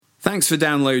Thanks for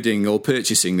downloading or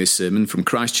purchasing this sermon from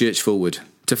Christ Church Fulwood.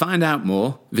 To find out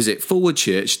more, visit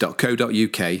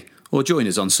fulwoodchurch.co.uk or join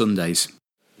us on Sundays.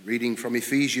 Reading from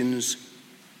Ephesians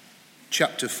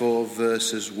chapter 4,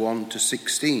 verses 1 to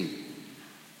 16.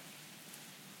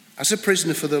 As a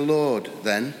prisoner for the Lord,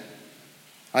 then,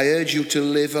 I urge you to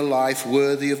live a life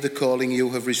worthy of the calling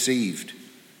you have received.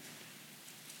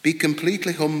 Be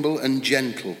completely humble and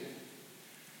gentle.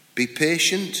 Be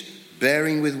patient,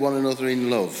 bearing with one another in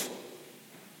love.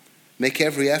 Make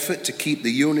every effort to keep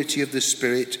the unity of the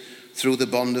Spirit through the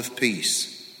bond of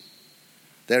peace.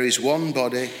 There is one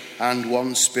body and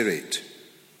one Spirit,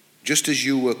 just as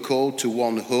you were called to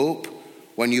one hope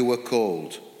when you were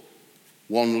called.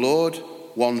 One Lord,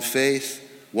 one faith,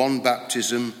 one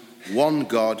baptism, one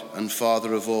God and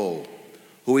Father of all,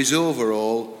 who is over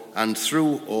all and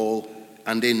through all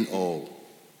and in all.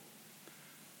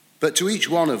 But to each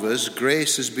one of us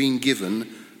grace has been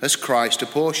given as Christ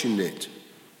apportioned it.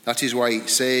 That is why it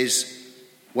says,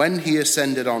 when he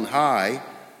ascended on high,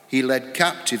 he led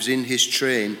captives in his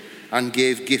train and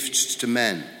gave gifts to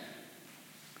men.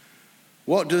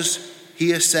 What does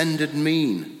he ascended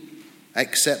mean,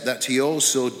 except that he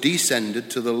also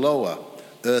descended to the lower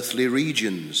earthly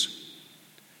regions?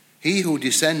 He who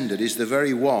descended is the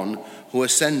very one who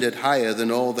ascended higher than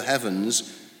all the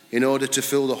heavens in order to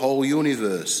fill the whole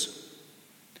universe.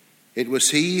 It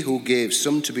was he who gave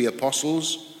some to be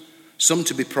apostles, some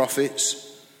to be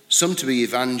prophets, some to be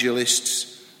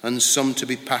evangelists, and some to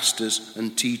be pastors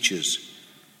and teachers,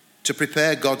 to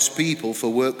prepare God's people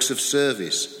for works of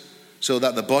service, so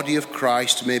that the body of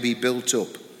Christ may be built up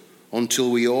until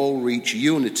we all reach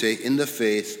unity in the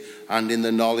faith and in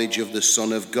the knowledge of the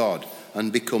Son of God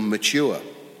and become mature,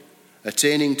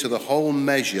 attaining to the whole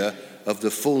measure of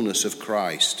the fullness of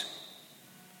Christ.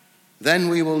 Then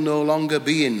we will no longer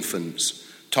be infants,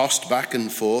 tossed back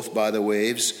and forth by the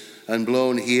waves and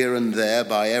blown here and there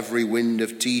by every wind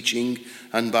of teaching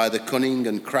and by the cunning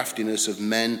and craftiness of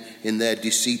men in their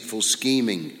deceitful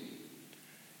scheming.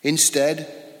 Instead,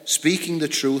 speaking the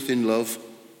truth in love,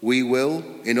 we will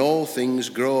in all things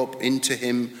grow up into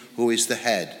him who is the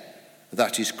head,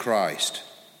 that is Christ.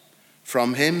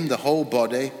 From him the whole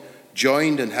body,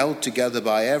 joined and held together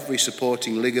by every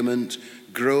supporting ligament,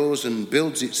 grows and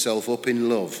builds itself up in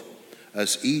love,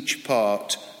 as each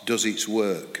part does its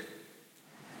work.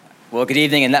 Well, good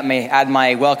evening, and let me add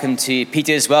my welcome to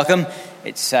Peter's welcome.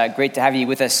 It's great to have you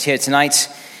with us here tonight.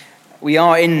 We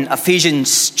are in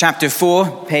Ephesians chapter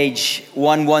 4, page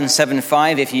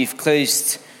 1175, if you've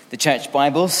closed the church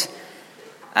Bibles.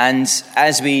 And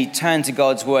as we turn to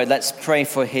God's word, let's pray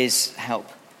for his help.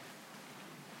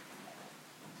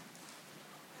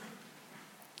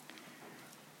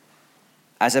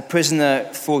 As a prisoner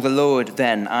for the Lord,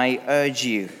 then, I urge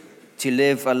you to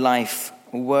live a life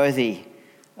worthy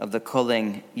of the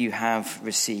calling you have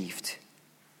received.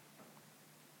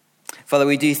 Father,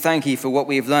 we do thank you for what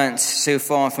we've learnt so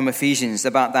far from Ephesians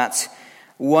about that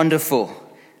wonderful,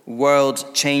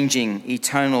 world-changing,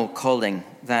 eternal calling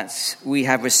that we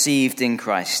have received in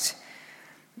Christ.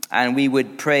 And we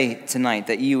would pray tonight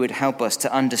that you would help us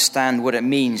to understand what it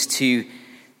means to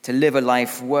live a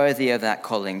life worthy of that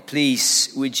calling.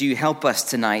 Please, would you help us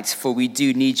tonight, for we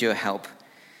do need your help.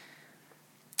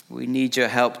 We need your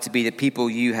help to be the people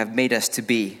you have made us to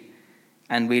be,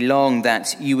 and we long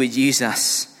that you would use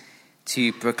us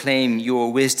to proclaim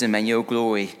your wisdom and your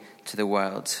glory to the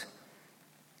world.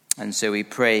 And so we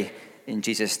pray in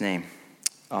Jesus' name.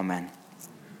 Amen.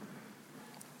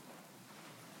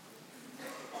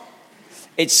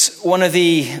 It's one of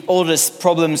the oldest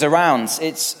problems around.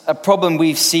 It's a problem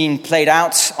we've seen played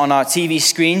out on our TV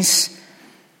screens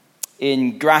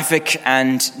in graphic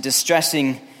and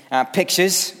distressing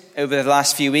pictures over the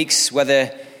last few weeks,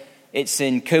 whether it's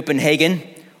in Copenhagen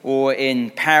or in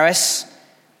Paris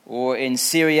or in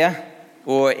Syria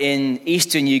or in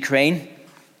eastern Ukraine.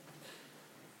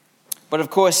 But of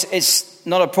course, it's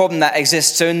not a problem that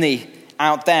exists only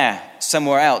out there,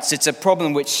 somewhere else. It's a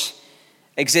problem which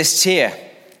exists here,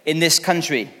 in this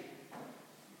country.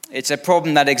 It's a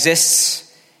problem that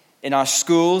exists in our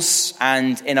schools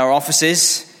and in our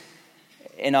offices,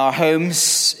 in our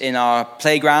homes, in our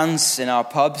playgrounds, in our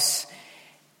pubs.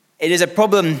 It is a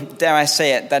problem, dare I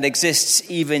say it, that exists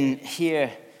even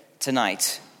here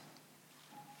tonight.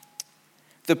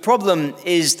 The problem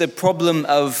is the problem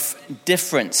of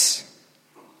difference.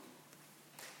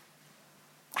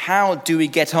 How do we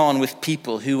get on with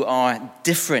people who are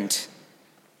different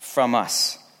from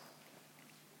us?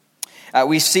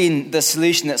 We've seen the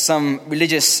solution that some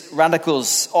religious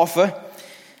radicals offer: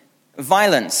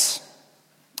 violence.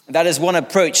 That is one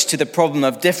approach to the problem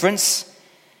of difference.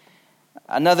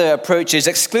 Another approach is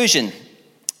exclusion.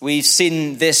 We've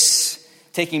seen this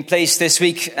taking place this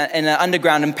week in an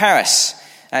underground in Paris.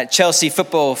 Chelsea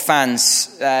football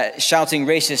fans shouting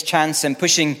racist chants and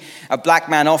pushing a black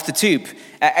man off the tube,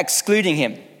 excluding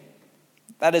him.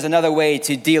 That is another way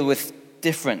to deal with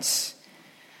difference.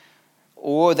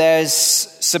 Or there's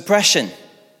suppression.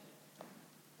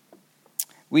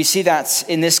 We see that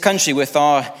in this country with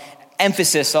our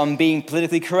emphasis on being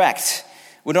politically correct.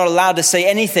 We're not allowed to say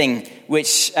anything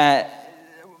which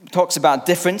talks about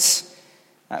difference.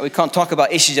 We can't talk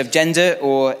about issues of gender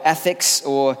or ethics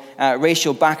or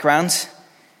racial background.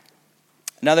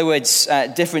 In other words,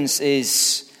 difference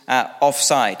is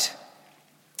offside,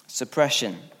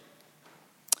 suppression.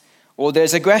 Or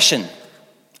there's aggression.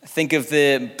 Think of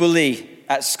the bully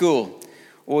at school,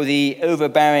 or the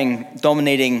overbearing,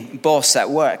 dominating boss at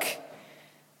work,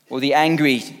 or the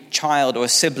angry child or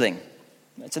sibling.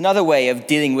 It's another way of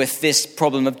dealing with this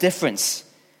problem of difference.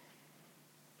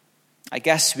 I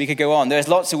guess we could go on. There's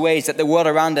lots of ways that the world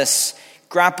around us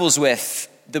grapples with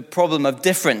the problem of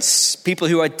difference, people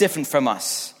who are different from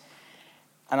us.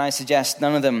 And I suggest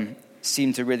none of them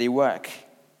seem to really work.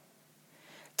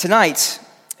 Tonight,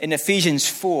 in Ephesians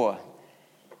 4,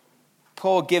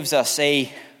 Paul gives us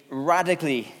a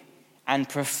radically and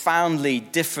profoundly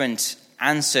different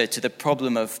answer to the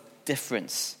problem of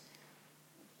difference.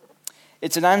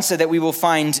 It's an answer that we will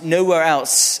find nowhere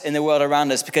else in the world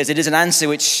around us, because it is an answer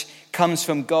which comes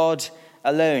from God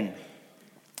alone.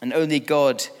 And only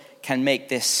God can make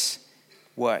this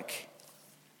work.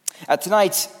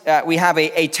 Tonight, we have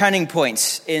a turning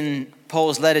point in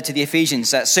Paul's letter to the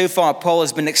Ephesians. So far, Paul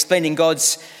has been explaining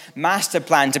God's master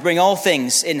plan to bring all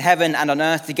things in heaven and on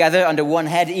earth together under one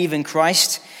head, even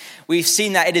Christ. We've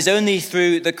seen that it is only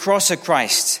through the cross of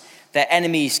Christ that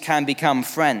enemies can become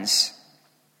friends.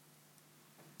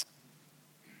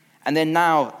 And then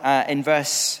now, in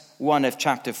verse 1 of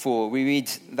chapter 4, we read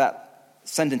that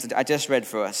sentence that I just read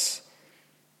for us.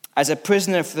 As a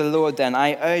prisoner for the Lord, then,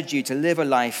 I urge you to live a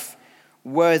life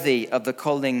worthy of the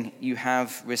calling you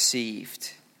have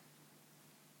received.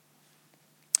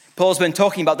 Paul's been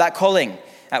talking about that calling.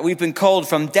 We've been called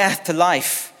from death to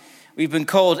life. We've been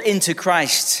called into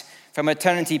Christ from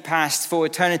eternity past for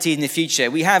eternity in the future.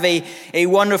 We have a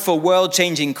wonderful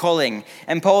world-changing calling.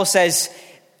 And Paul says,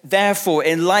 therefore,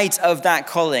 in light of that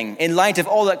calling, in light of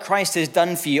all that Christ has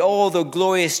done for you, all the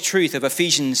glorious truth of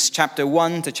Ephesians chapter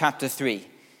 1 to chapter 3,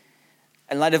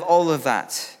 in light of all of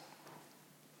that,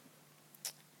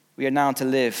 we are now to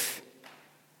live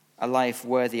a life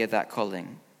worthy of that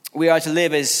calling. We are to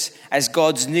live as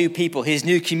God's new people, his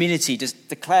new community, just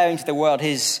declaring to the world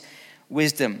his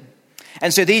wisdom.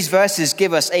 And so these verses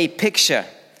give us a picture,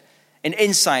 an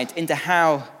insight into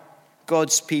how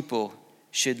God's people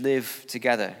should live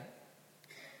together.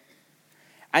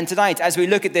 And tonight, as we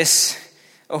look at this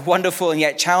wonderful and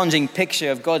yet challenging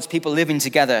picture of God's people living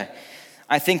together,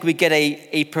 I think we get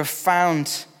a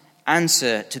profound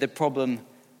answer to the problem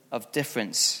of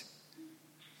difference.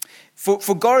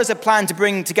 For God has a plan to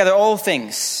bring together all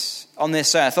things on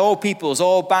this earth, all peoples,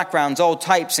 all backgrounds, all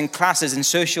types and classes and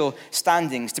social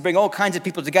standings, to bring all kinds of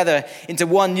people together into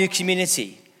one new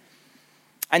community.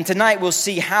 And tonight we'll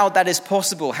see how that is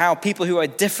possible, how people who are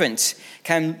different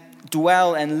can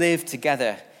dwell and live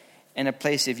together in a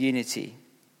place of unity.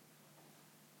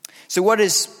 So what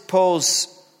is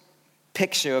Paul's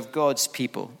picture of God's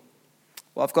people?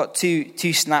 Well, I've got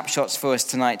two snapshots for us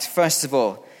tonight. First of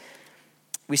all,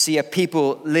 we see a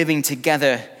people living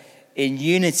together in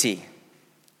unity.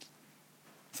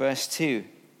 Verse 2.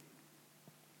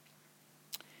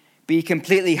 Be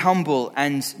completely humble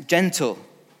and gentle.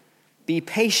 Be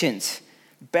patient,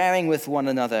 bearing with one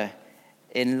another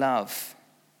in love.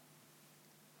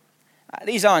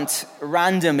 These aren't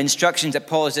random instructions that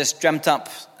Paul has just dreamt up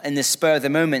in the spur of the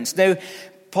moment. No,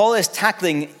 Paul is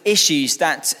tackling issues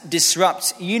that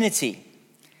disrupt unity.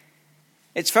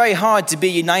 It's very hard to be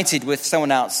united with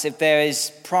someone else if there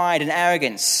is pride and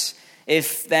arrogance,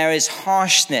 if there is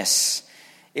harshness,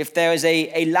 if there is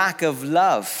a lack of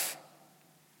love.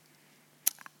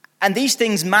 And these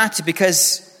things matter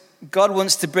because God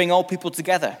wants to bring all people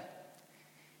together.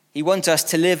 He wants us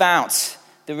to live out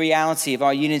the reality of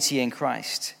our unity in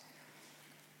Christ.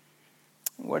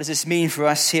 What does this mean for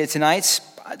us here tonight?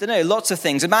 I don't know, lots of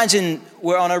things. Imagine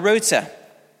we're on a rota,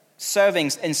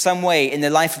 serving in some way in the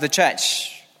life of the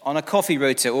church, on a coffee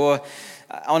rota or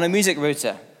on a music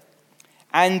rota.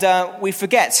 And we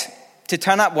forget to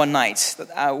turn up one night.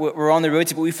 We're on the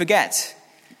rota, but we forget.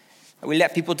 We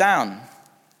let people down.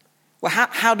 Well,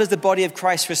 how does the body of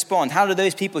Christ respond? How do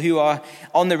those people who are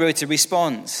on the road to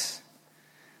respond?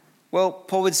 Well,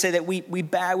 Paul would say that we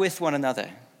bear with one another.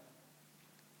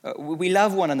 We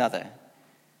love one another.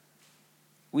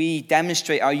 We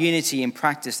demonstrate our unity in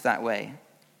practice that way.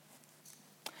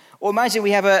 Or imagine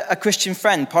we have a Christian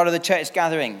friend, part of the church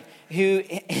gathering, who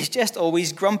is just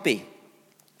always grumpy.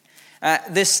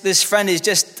 This friend is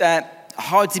just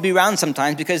hard to be around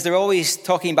sometimes because they're always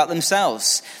talking about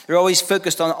themselves. They're always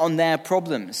focused on their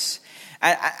problems.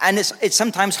 And it's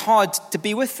sometimes hard to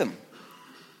be with them.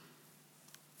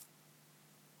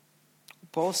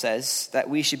 Paul says that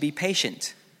we should be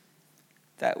patient,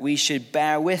 that we should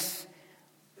bear with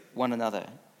one another.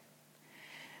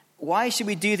 Why should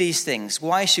we do these things?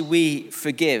 Why should we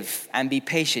forgive and be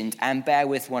patient and bear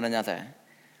with one another?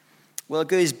 Well, it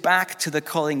goes back to the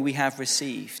calling we have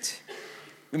received.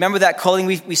 Remember that calling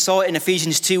we saw in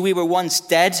Ephesians 2? We were once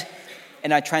dead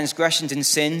in our transgressions and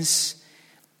sins,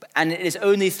 and it is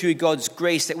only through God's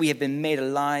grace that we have been made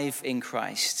alive in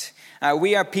Christ.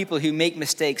 We are people who make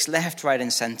mistakes left, right,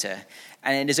 and center,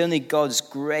 and it is only God's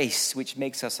grace which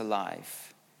makes us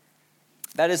alive.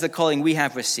 That is the calling we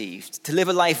have received. To live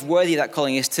a life worthy of that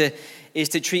calling is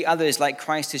to treat others like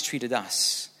Christ has treated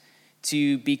us,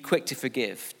 to be quick to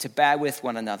forgive, to bear with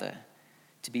one another,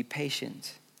 to be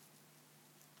patient.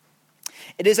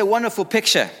 It is a wonderful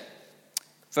picture,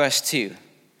 verse 2.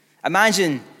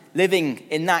 Imagine living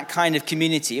in that kind of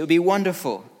community. It would be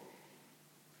wonderful,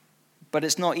 but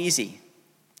it's not easy.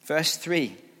 Verse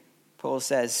 3, Paul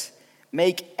says,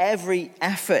 make every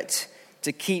effort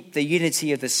to keep the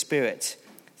unity of the Spirit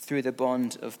through the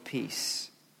bond of peace.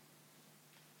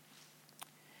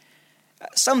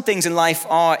 Some things in life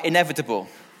are inevitable.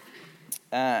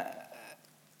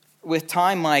 With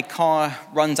time, my car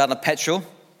runs out of petrol.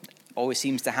 Always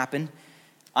seems to happen.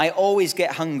 I always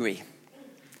get hungry.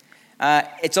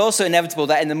 It's also inevitable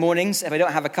that in the mornings, if I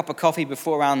don't have a cup of coffee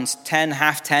before around 10,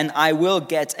 half 10, I will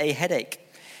get a headache.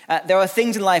 There are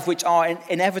things in life which are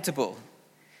inevitable.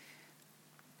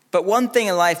 But one thing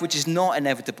in life which is not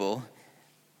inevitable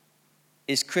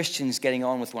is Christians getting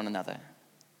on with one another.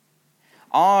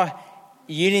 Our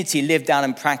unity lived out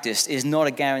and practiced is not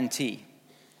a guarantee.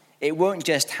 It won't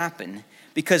just happen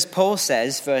because Paul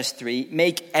says, verse 3,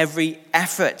 make every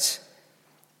effort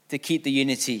to keep the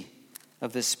unity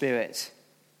of the Spirit.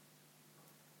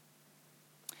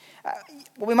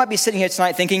 Well, we might be sitting here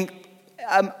tonight thinking,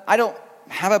 I don't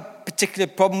have a particular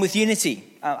problem with unity.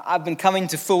 I've been coming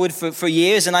to Forward for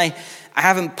years, and I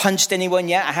haven't punched anyone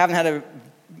yet. I haven't had a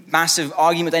massive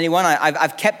argument with anyone.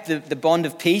 I've kept the bond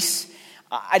of peace.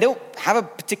 I don't have a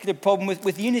particular problem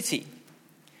with unity.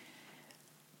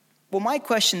 Well, my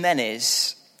question then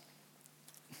is,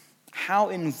 how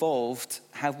involved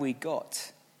have we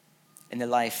got in the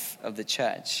life of the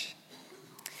church?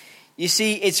 You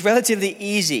see, it's relatively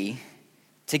easy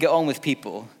to get on with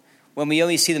people when we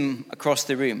only see them across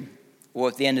the room or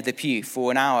at the end of the pew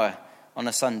for an hour on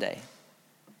a Sunday.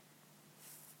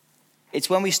 It's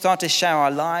when we start to share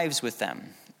our lives with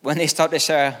them, when they start to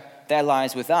share their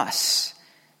lives with us,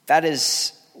 that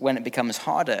is when it becomes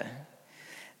harder.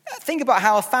 Think about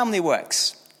how a family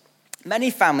works.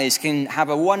 Many families can have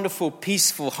a wonderful,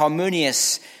 peaceful,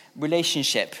 harmonious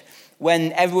relationship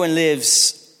when everyone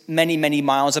lives many, many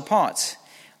miles apart.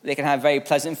 They can have very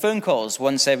pleasant phone calls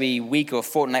once every week or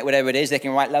fortnight, whatever it is. They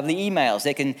can write lovely emails.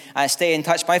 They can stay in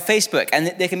touch by Facebook. And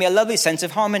there can be a lovely sense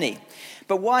of harmony.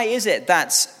 But why is it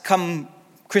that come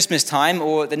Christmas time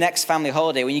or the next family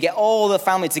holiday, when you get all the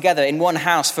family together in one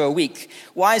house for a week,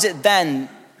 why is it then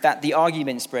that the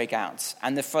arguments break out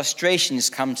and the frustrations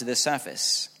come to the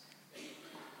surface?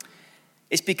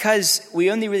 It's because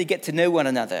we only really get to know one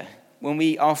another when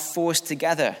we are forced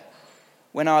together,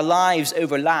 when our lives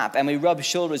overlap and we rub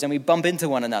shoulders and we bump into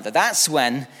one another. That's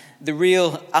when the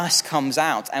real us comes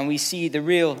out and we see the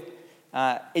real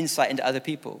insight into other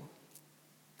people.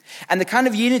 And the kind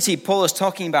of unity Paul is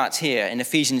talking about here in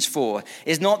Ephesians 4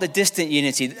 is not the distant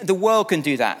unity. The world can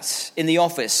do that in the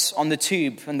office, on the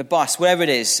tube, on the bus, wherever it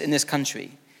is in this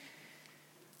country.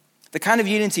 The kind of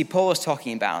unity Paul is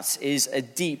talking about is a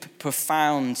deep,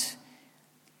 profound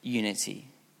unity.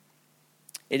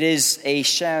 It is a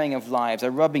sharing of lives,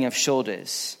 a rubbing of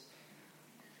shoulders.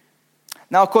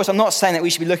 Now, of course, I'm not saying that we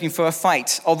should be looking for a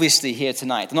fight, obviously, here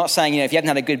tonight. I'm not saying, if you haven't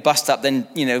had a good bust-up, then,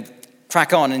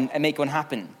 crack on and make one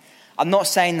happen. I'm not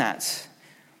saying that.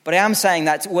 But I am saying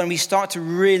that when we start to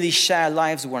really share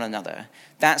lives with one another,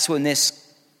 that's when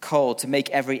this call to make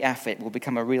every effort will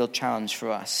become a real challenge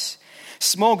for us.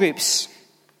 Small groups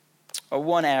are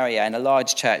one area in a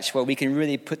large church where we can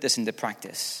really put this into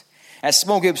practice. And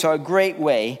small groups are a great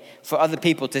way for other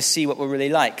people to see what we're really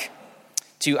like,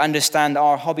 to understand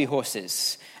our hobby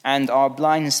horses and our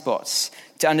blind spots,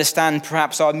 to understand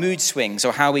perhaps our mood swings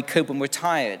or how we cope when we're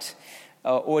tired.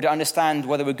 or to understand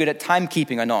whether we're good at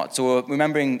timekeeping or not, or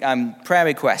remembering prayer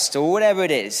requests, or whatever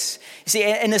it is. You see,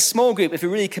 in a small group, if we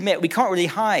really commit, we can't really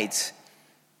hide,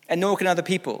 and nor can other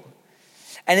people.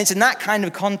 And it's in that kind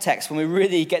of context when we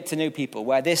really get to know people,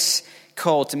 where this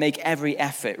call to make every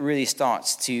effort really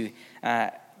starts to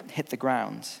hit the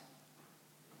ground.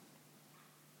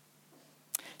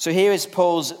 So here is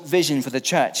Paul's vision for the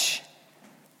church,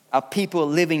 of people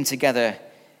living together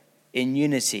in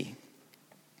unity.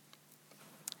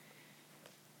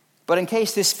 But in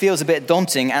case this feels a bit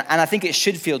daunting, and I think it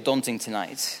should feel daunting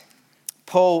tonight,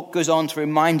 Paul goes on to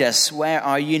remind us where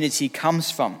our unity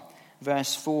comes from.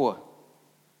 Verse 4.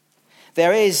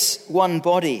 There is one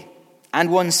body and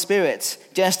one Spirit,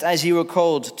 just as you were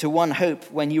called to one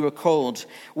hope when you were called,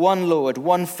 one Lord,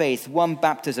 one faith, one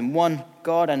baptism, one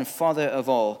God and Father of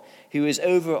all, who is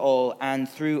over all and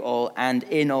through all and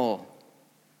in all.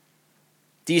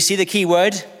 Do you see the key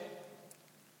word?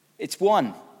 It's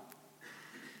one.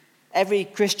 Every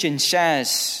Christian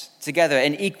shares together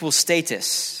in equal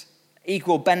status,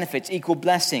 equal benefits, equal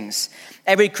blessings.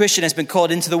 Every Christian has been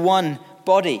called into the one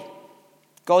body,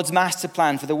 God's master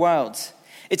plan for the world.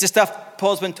 It's the stuff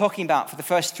Paul's been talking about for the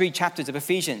first 3 chapters of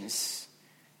Ephesians.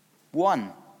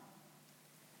 One.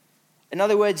 In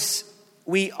other words,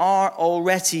 we are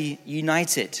already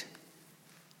united.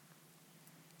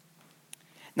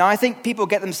 Now, I think people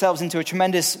get themselves into a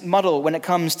tremendous muddle when it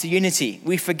comes to unity.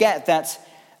 We forget that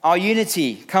our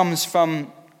unity comes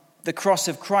from the cross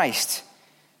of Christ.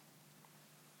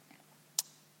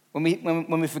 When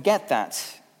we forget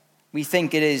that, we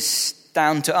think it is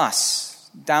down to us,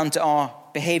 down to our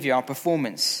behavior, our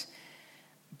performance.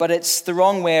 But it's the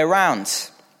wrong way around.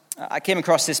 I came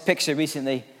across this picture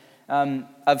recently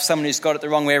of someone who's got it the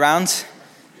wrong way around.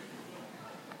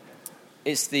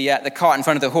 It's the cart in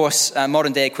front of the horse,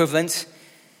 modern day equivalent.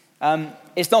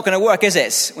 It's not going to work, is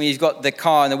it, when you've got the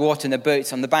car and the water and the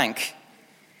boats on the bank?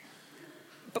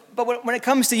 But when it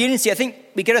comes to unity, I think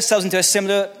we get ourselves into a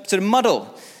similar sort of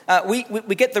muddle.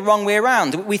 We get the wrong way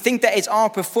around. We think that it's our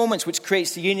performance which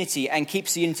creates the unity and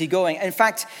keeps the unity going. In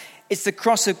fact, it's the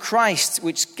cross of Christ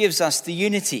which gives us the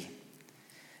unity.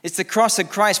 It's the cross of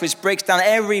Christ which breaks down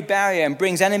every barrier and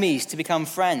brings enemies to become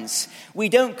friends. We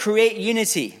don't create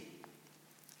unity.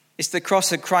 It's the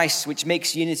cross of Christ which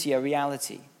makes unity a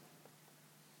reality.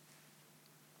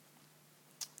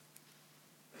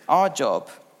 Our job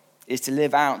is to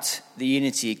live out the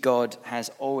unity God has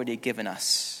already given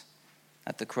us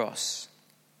at the cross.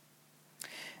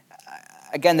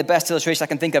 Again, the best illustration I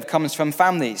can think of comes from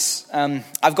families.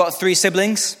 I've got 3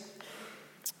 siblings.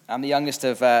 I'm the youngest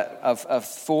of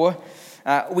 4.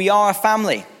 We are a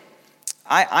family.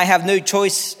 I have no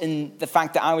choice in the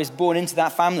fact that I was born into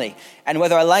that family. And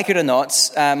whether I like it or not,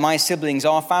 my siblings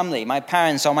are family. My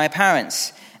parents are my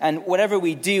parents. And whatever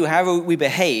we do, however we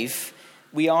behave,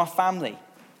 we are family.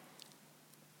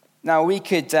 Now, we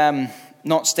could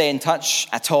not stay in touch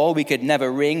at all. We could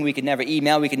never ring. We could never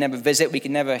email. We could never visit. We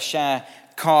could never share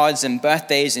cards and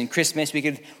birthdays and Christmas. We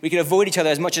could avoid each other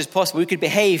as much as possible. We could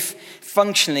behave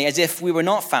functionally as if we were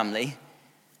not family.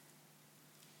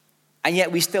 And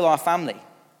yet we still are family.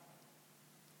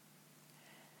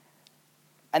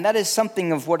 And that is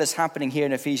something of what is happening here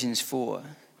in Ephesians 4.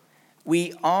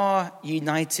 We are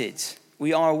united.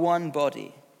 We are one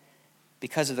body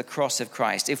because of the cross of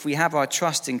Christ. If we have our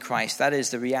trust in Christ, that is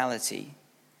the reality,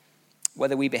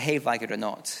 whether we behave like it or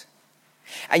not.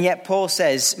 And yet Paul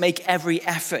says, make every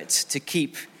effort to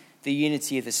keep the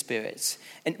unity of the Spirit.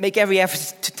 And make every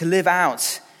effort to live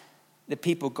out the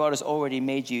people God has already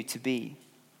made you to be.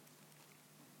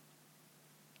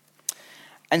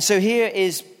 And so here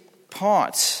is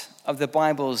part of the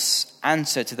Bible's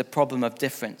answer to the problem of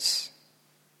difference.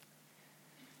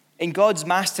 In God's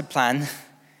master plan,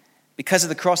 because of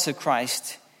the cross of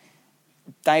Christ,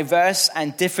 diverse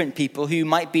and different people who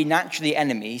might be naturally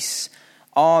enemies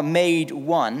are made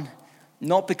one,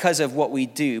 not because of what we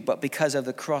do, but because of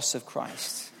the cross of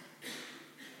Christ.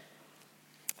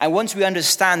 And once we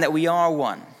understand that we are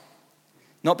one,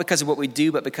 not because of what we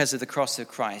do, but because of the cross of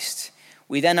Christ,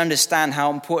 we then understand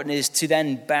how important it is to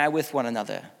then bear with one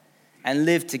another and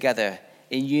live together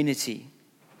in unity.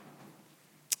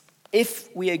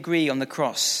 If we agree on the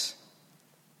cross,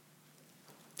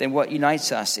 then what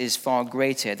unites us is far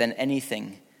greater than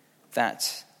anything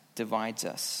that divides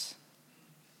us.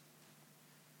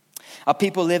 Are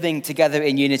people living together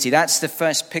in unity? That's the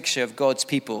first picture of God's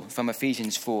people from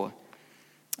Ephesians 4.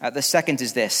 The second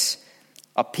is this: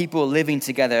 are people living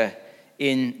together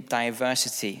in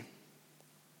diversity?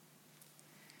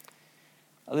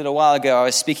 A little while ago, I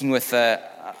was speaking with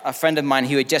a friend of mine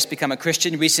who had just become a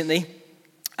Christian recently.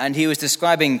 And he was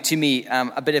describing to me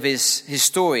a bit of his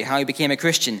story, how he became a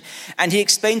Christian. And he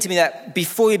explained to me that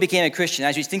before he became a Christian,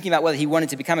 as he was thinking about whether he wanted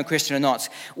to become a Christian or not,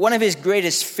 one of his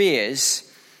greatest fears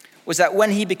was that when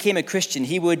he became a Christian,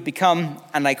 he would become,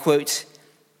 and I quote,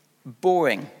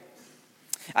 boring.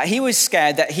 He was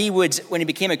scared that he would, when he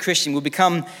became a Christian, would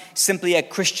become simply a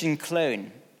Christian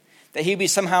clone. That he would be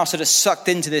somehow sort of sucked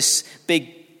into this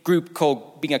big group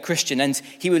called being a Christian, and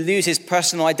he would lose his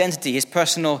personal identity, his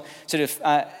personal sort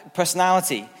of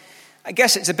personality. I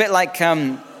guess it's a bit like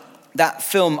that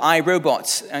film, I,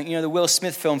 Robot, the Will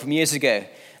Smith film from years ago.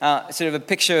 Sort of a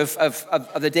picture of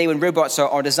the day when robots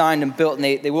are designed and built, and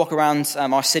they walk around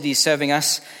our cities serving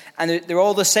us, and they're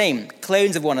all the same,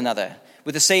 clones of one another,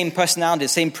 with the same personality, the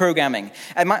same programming.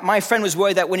 And my friend was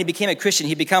worried that when he became a Christian,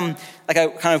 he'd become like a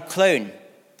kind of clone,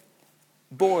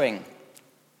 boring.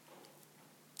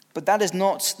 But that is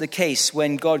not the case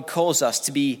when God calls us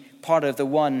to be part of the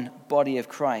one body of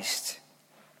Christ.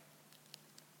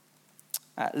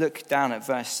 Look down at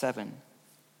verse 7.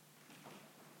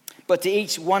 But to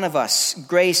each one of us,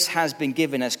 grace has been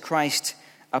given as Christ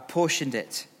apportioned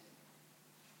it.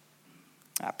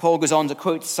 Paul goes on to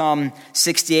quote Psalm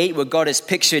 68, where God is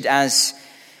pictured as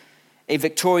a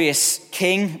victorious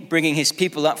king bringing his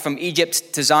people up from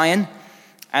Egypt to Zion.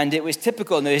 And it was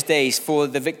typical in those days for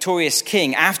the victorious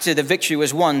king, after the victory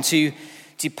was won, to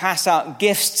pass out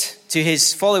gifts to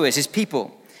his followers, his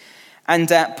people. And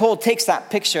Paul takes that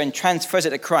picture and transfers it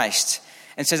to Christ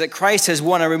and says that Christ has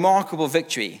won a remarkable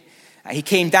victory. He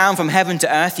came down from heaven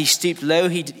to earth. He stooped low.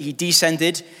 He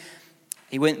descended.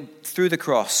 He went through the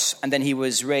cross, and then he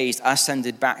was raised,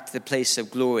 ascended back to the place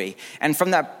of glory. And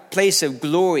from that place of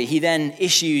glory, he then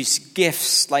issues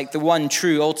gifts like the one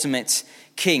true ultimate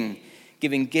king,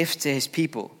 giving gifts to his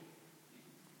people.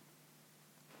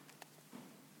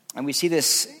 And we see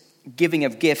this giving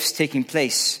of gifts taking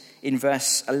place in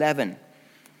verse 11.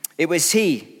 It was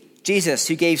he, Jesus,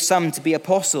 who gave some to be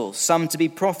apostles, some to be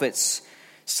prophets,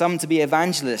 some to be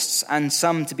evangelists, and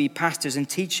some to be pastors and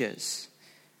teachers.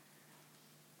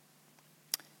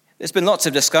 There's been lots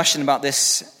of discussion about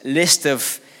this list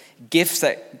of gifts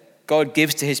that God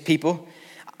gives to his people.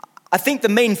 I think the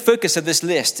main focus of this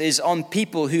list is on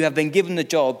people who have been given the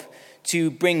job to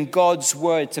bring God's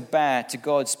word to bear to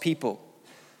God's people.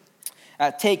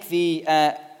 Take the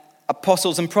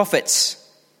apostles and prophets.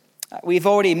 We've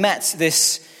already met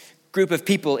this group of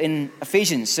people in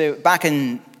Ephesians. So back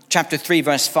in chapter 3,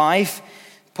 verse 5,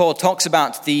 Paul talks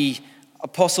about the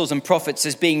apostles and prophets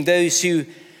as being those to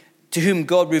whom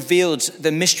God revealed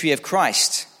the mystery of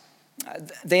Christ.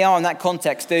 They are, in that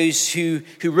context, those who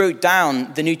wrote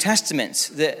down the New Testament,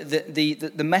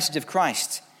 the message of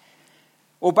Christ.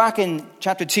 Or back in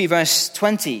chapter 2, verse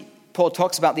 20, Paul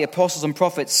talks about the apostles and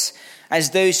prophets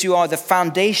as those who are the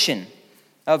foundation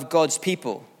of God's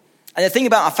people. And the thing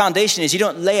about a foundation is you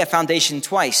don't lay a foundation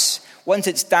twice. Once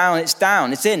it's down,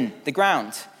 it's in the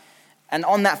ground. And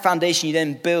on that foundation, you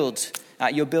then build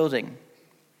your building.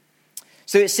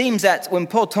 So it seems that when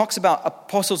Paul talks about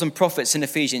apostles and prophets in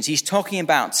Ephesians, he's talking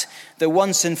about the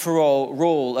once and for all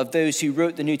role of those who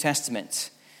wrote the New Testament.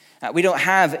 We don't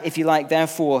have, if you like,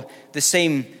 therefore, the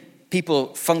same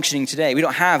people functioning today. We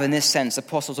don't have, in this sense,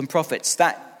 apostles and prophets.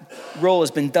 That role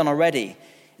has been done already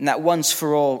in that once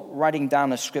for all writing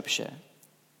down of Scripture.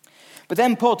 But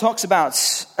then Paul talks about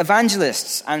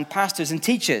evangelists and pastors and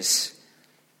teachers.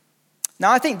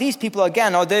 Now, I think these people,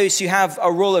 again, are those who have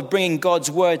a role of bringing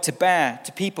God's word to bear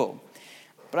to people.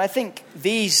 But I think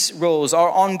these roles are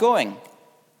ongoing.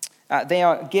 They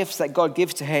are gifts that God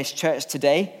gives to his church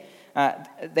today.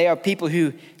 They are people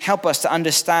who help us to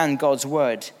understand God's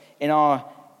word in our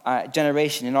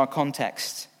generation, in our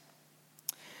context.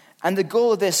 And the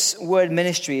goal of this word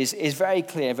ministry is very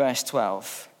clear, verse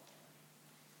 12.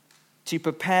 To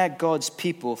prepare God's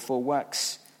people for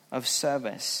works of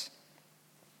service.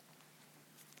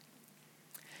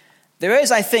 There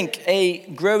is, I think, a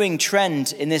growing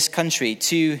trend in this country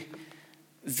to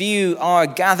view our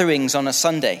gatherings on a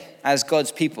Sunday as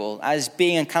God's people as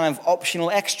being a kind of optional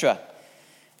extra.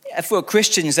 If we're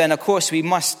Christians, then of course we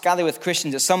must gather with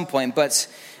Christians at some point, but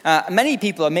many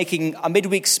people are making a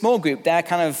midweek small group their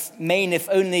kind of main, if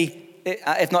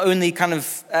not only kind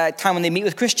of time when they meet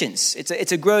with Christians.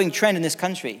 It's a growing trend in this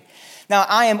country. Now,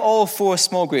 I am all for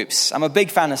small groups. I'm a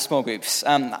big fan of small groups.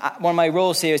 One of my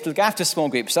roles here is to look after small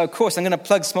groups. So, of course, I'm going to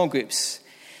plug small groups.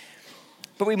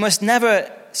 But we must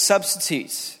never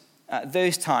substitute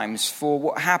those times for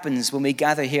what happens when we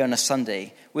gather here on a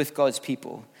Sunday with God's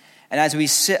people. And as we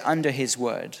sit under his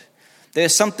word,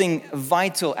 there's something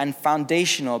vital and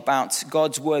foundational about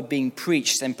God's word being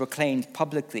preached and proclaimed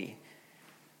publicly.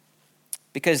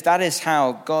 because that is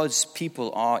how God's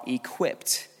people are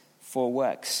equipped for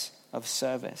works of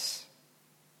service.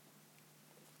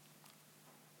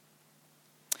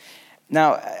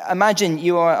 Now, imagine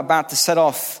you are about to set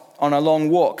off on a long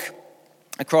walk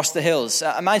across the hills.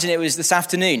 Imagine it was this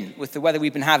afternoon with the weather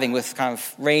we've been having with kind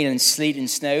of rain and sleet and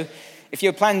snow. If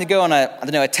you're planning to go on a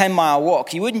 10-mile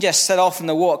walk, you wouldn't just set off on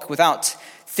the walk without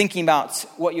thinking about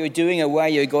what you're doing or where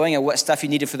you're going or what stuff you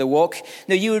needed for the walk.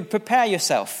 No, you would prepare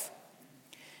yourself.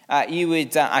 You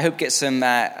would, I hope, get some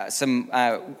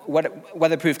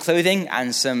weatherproof clothing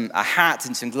and a hat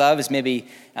and some gloves, maybe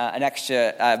an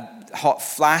extra hot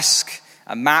flask,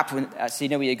 a map, so you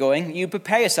know where you're going. You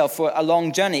prepare yourself for a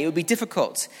long journey. It would be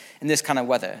difficult in this kind of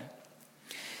weather.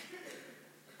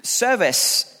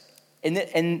 Service,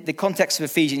 in the context of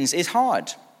Ephesians, is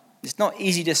hard. It's not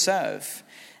easy to serve.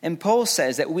 And Paul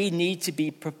says that we need to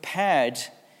be prepared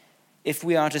if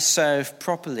we are to serve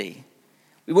properly.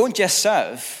 We won't just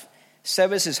serve.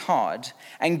 Service is hard.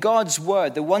 And God's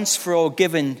word, the once-for-all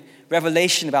given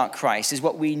revelation about Christ, is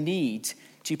what we need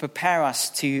to prepare us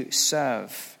to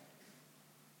serve.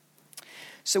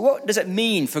 So what does it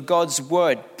mean for God's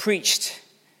word preached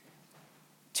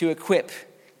to equip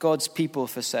God's people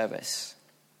for service?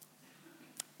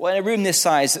 Well, in a room this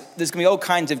size, there's going to be all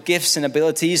kinds of gifts and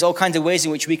abilities, all kinds of ways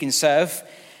in which we can serve.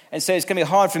 And so it's going to be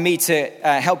hard for me to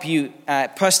help you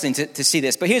personally to see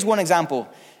this. But here's one example,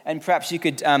 and perhaps you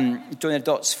could join the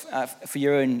dots for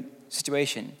your own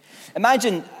situation.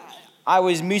 Imagine I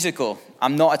was musical.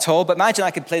 I'm not at all, but imagine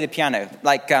I could play the piano,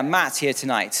 like Matt here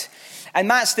tonight. And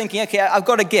Matt's thinking, okay, I've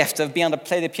got a gift of being able to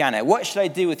play the piano. What should I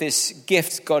do with this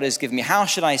gift God has given me? How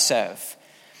should I serve?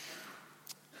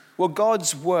 Well,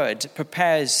 God's word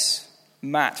prepares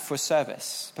Matt for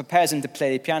service, prepares him to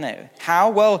play the piano.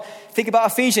 How? Well, think about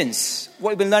Ephesians, what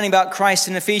we've been learning about Christ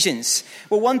in Ephesians.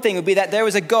 Well, one thing would be that there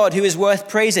is a God who is worth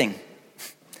praising.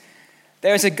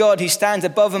 There is a God who stands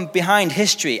above and behind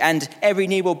history, and every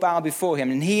knee will bow before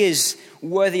him, and he is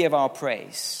worthy of our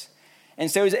praise. And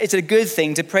so it's a good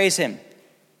thing to praise him.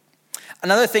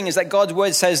 Another thing is that God's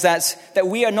word says that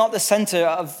we are not the center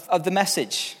of the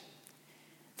message.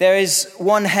 There is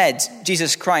one head,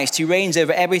 Jesus Christ, who reigns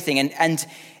over everything, and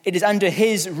it is under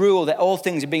his rule that all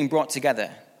things are being brought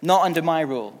together, not under my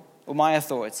rule or my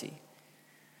authority.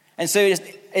 And so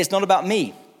it's not about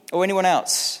me or anyone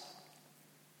else.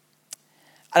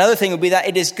 Another thing would be that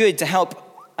it is good to help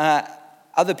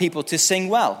other people to sing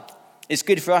well. It's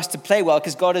good for us to play well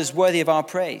because God is worthy of our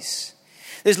praise.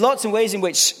 There's lots of ways in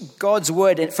which God's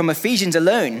word from Ephesians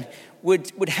alone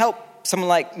would help someone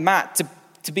like Matt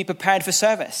to be prepared for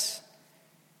service.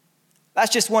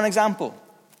 That's just one example.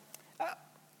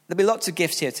 There'll be lots of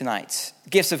gifts here tonight.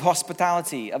 Gifts of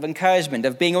hospitality, of encouragement,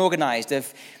 of being organized,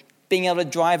 of being able to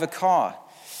drive a car,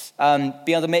 being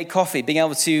able to make coffee, being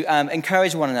able to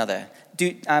encourage one another,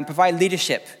 provide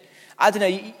leadership. I don't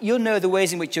know, you'll know the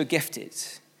ways in which you're gifted.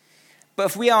 But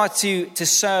if we are to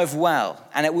serve well,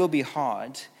 and it will be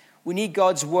hard, we need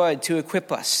God's word to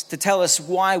equip us, to tell us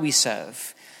why we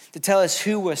serve, to tell us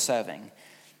who we're serving,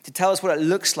 to tell us what it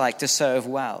looks like to serve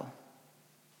well.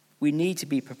 We need to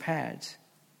be prepared.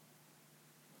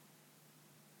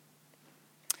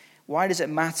 Why does it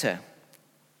matter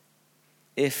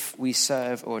if we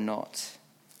serve or not?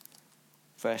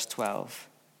 Verse 12.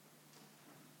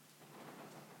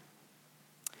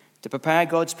 To prepare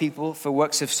God's people for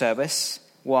works of service.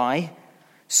 Why?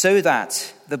 So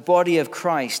that the body of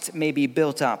Christ may be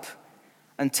built up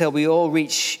until we all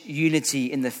reach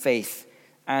unity in the faith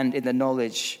and in the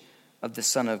knowledge of the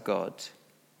Son of God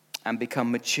and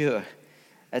become mature,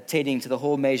 attaining to the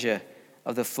whole measure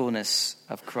of the fullness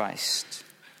of Christ.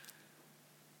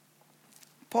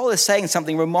 Paul is saying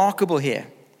something remarkable here.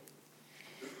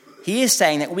 He is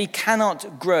saying that we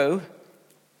cannot grow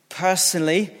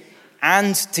personally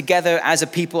and together as a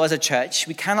people, as a church.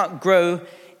 We cannot grow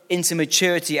into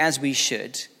maturity as we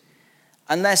should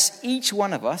unless each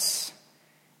one of us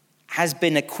has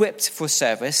been equipped for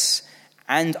service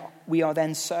and we are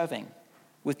then serving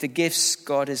with the gifts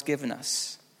God has given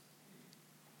us.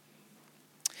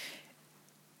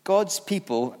 God's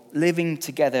people living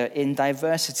together in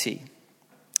diversity.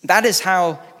 That is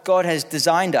how God has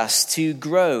designed us to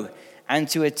grow and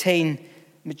to attain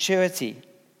maturity.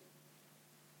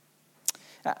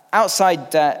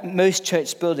 Outside most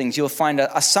church buildings, you'll find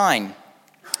a sign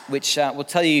which will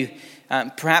tell you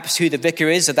perhaps who the vicar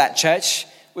is of that church,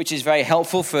 which is very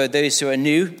helpful for those who are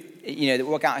new, that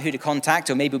work out who to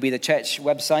contact, or maybe it'll be the church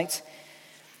website.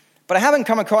 But I haven't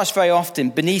come across very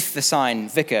often beneath the sign,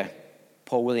 Vicar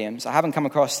Paul Williams, I haven't come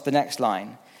across the next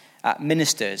line,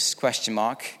 ministers, ?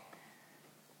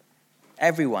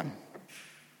 Everyone.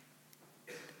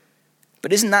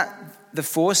 But isn't that the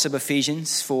force of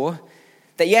Ephesians 4?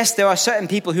 That yes, there are certain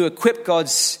people who equip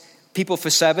God's people for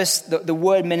service, the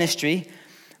word ministry,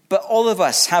 but all of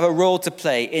us have a role to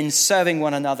play in serving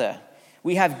one another.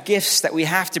 We have gifts that we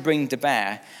have to bring to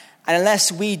bear. And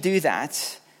unless we do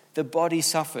that, the body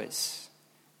suffers.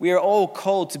 We are all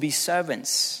called to be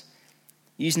servants,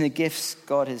 using the gifts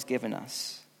God has given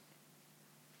us.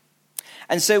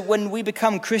 And so when we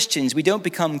become Christians, we don't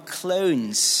become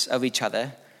clones of each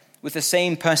other with the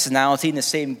same personality and the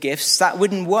same gifts. That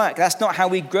wouldn't work. That's not how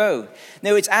we grow.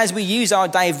 No, it's as we use our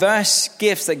diverse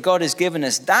gifts that God has given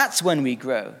us, that's when we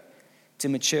grow to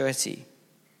maturity.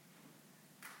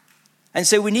 And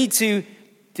so we need to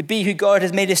be who God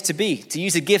has made us to be, to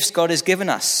use the gifts God has given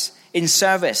us in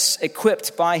service,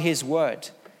 equipped by his word.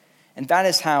 And that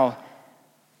is how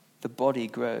the body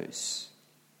grows.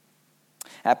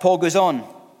 Paul goes on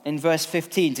in verse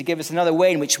 15 to give us another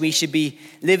way in which we should be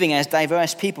living as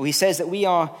diverse people. He says that we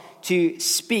are to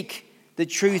speak the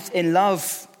truth in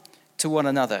love to one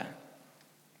another.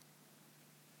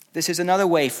 This is another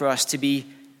way for us to be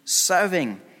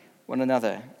serving one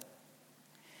another.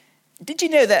 Did you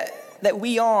know that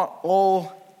we are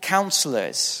all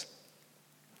counselors?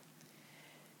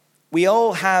 We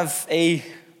all have a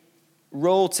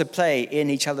role to play in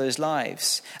each other's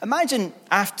lives. Imagine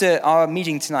after our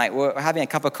meeting tonight, we're having a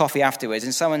cup of coffee afterwards,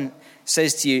 and someone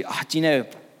says to you, do you know,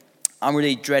 I'm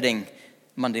really dreading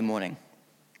Monday morning.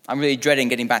 I'm really dreading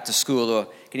getting back to school or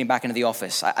getting back into the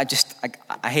office.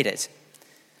 I hate it.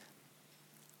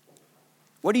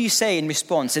 What do you say in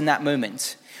response in that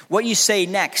moment? What you say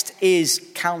next is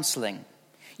counseling.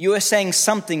 You are saying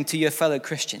something to your fellow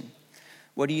Christian.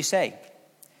 What do you say?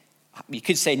 You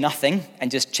could say nothing and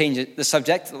just change the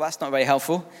subject. Well, that's not very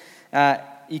helpful.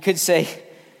 You could say,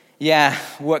 yeah,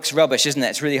 work's rubbish, isn't it?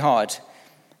 It's really hard.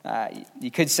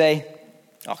 You could say,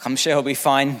 I'm sure he'll be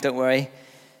fine, don't worry.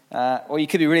 Or you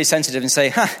could be really sensitive and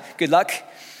say, good luck.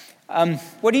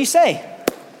 What do you say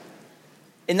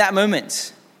in that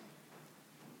moment?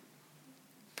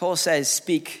 Paul says,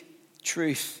 speak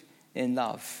truth in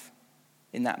love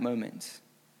in that moment.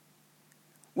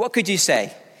 What could you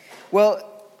say? Well,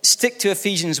 stick to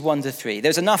Ephesians 1-3.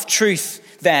 There's enough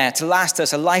truth there to last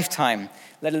us a lifetime,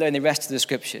 let alone the rest of the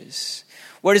scriptures.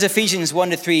 What does Ephesians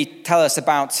 1-3 tell us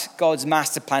about God's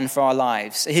master plan for our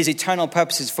lives? His eternal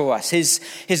purposes for us, his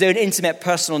own intimate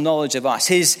personal knowledge of us,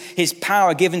 his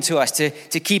power given to us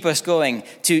to keep us going,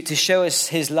 to show us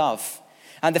his love.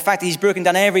 And the fact that he's broken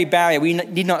down every barrier, we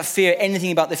need not fear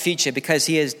anything about the future because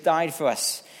he has died for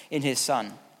us in his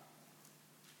Son.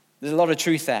 There's a lot of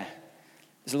truth there.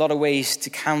 There's a lot of ways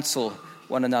to counsel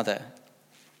one another.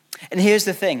 And here's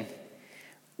the thing.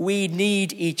 We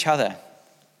need each other.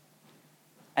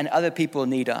 And other people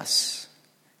need us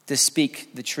to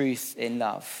speak the truth in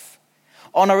love.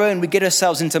 On our own, we get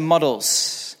ourselves into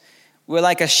muddles. We're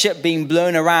like a ship being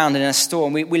blown around in a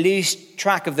storm. We lose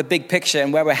track of the big picture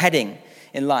and where we're heading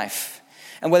in life.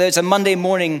 And whether it's a Monday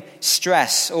morning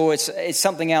stress or it's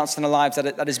something else in our lives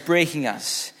that is breaking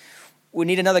us, we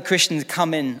need another Christian to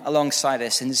come in alongside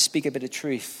us and to speak a bit of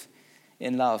truth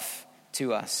in love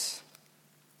to us.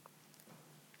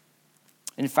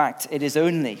 In fact, it is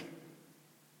only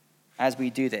as we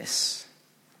do this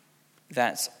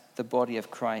that the body of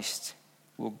Christ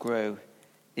will grow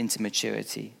into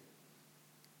maturity.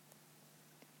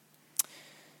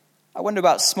 I wonder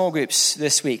about small groups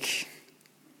this week.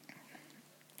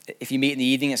 If you meet in the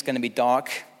evening, it's going to be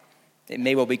dark. It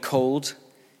may well be cold.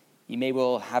 You may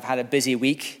well have had a busy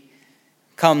week.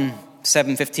 Come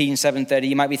 7:15, 7:30,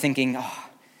 you might be thinking,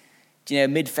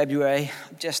 mid-February,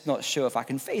 I'm just not sure if I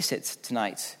can face it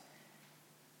tonight.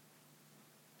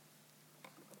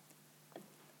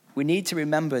 We need to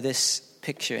remember this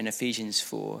picture in Ephesians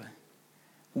 4.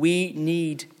 We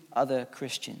need other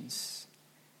Christians.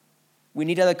 We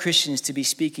need other Christians to be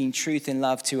speaking truth in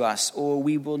love to us, or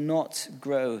we will not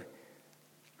grow.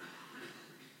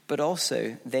 But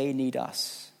also, they need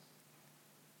us.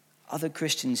 Other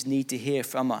Christians need to hear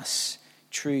from us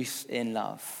truth in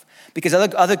love. Because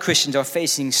other Christians are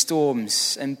facing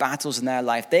storms and battles in their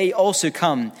life. They also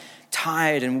come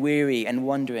tired and weary and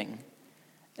wondering.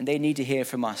 And they need to hear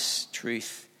from us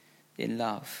truth in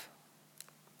love.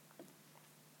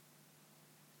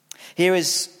 Here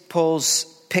is Paul's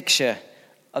picture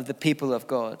of the people of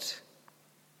God.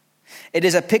 It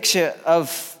is a picture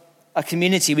of a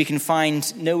community we can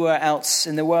find nowhere else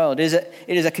in the world. It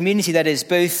is a community that is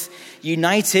both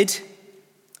united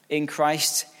in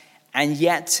Christ and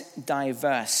yet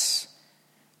diverse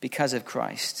because of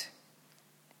Christ.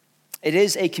 It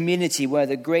is a community where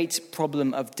the great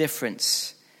problem of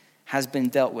difference has been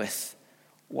dealt with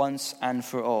once and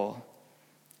for all.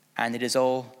 And it is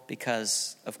all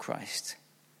because of Christ.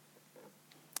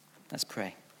 Let's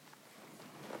pray.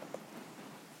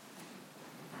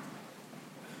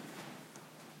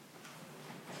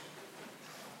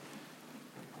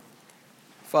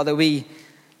 Father, we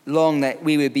long that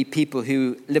we would be people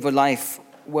who live a life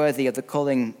worthy of the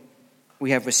calling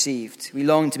we have received. We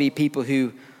long to be people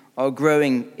who are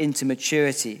growing into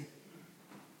maturity.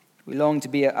 We long to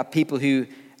be a people who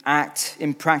act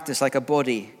in practice like a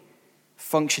body,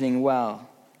 functioning well.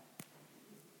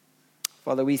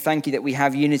 Father, we thank you that we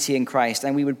have unity in Christ,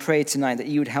 and we would pray tonight that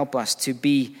you would help us to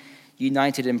be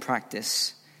united in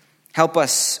practice. Help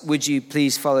us, would you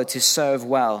please, Father, to serve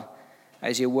well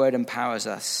as your word empowers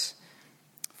us.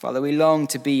 Father, we long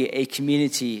to be a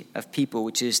community of people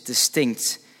which is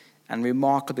distinct and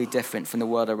remarkably different from the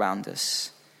world around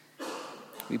us.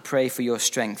 We pray for your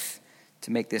strength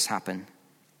to make this happen.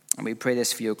 And we pray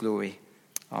this for your glory.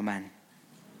 Amen.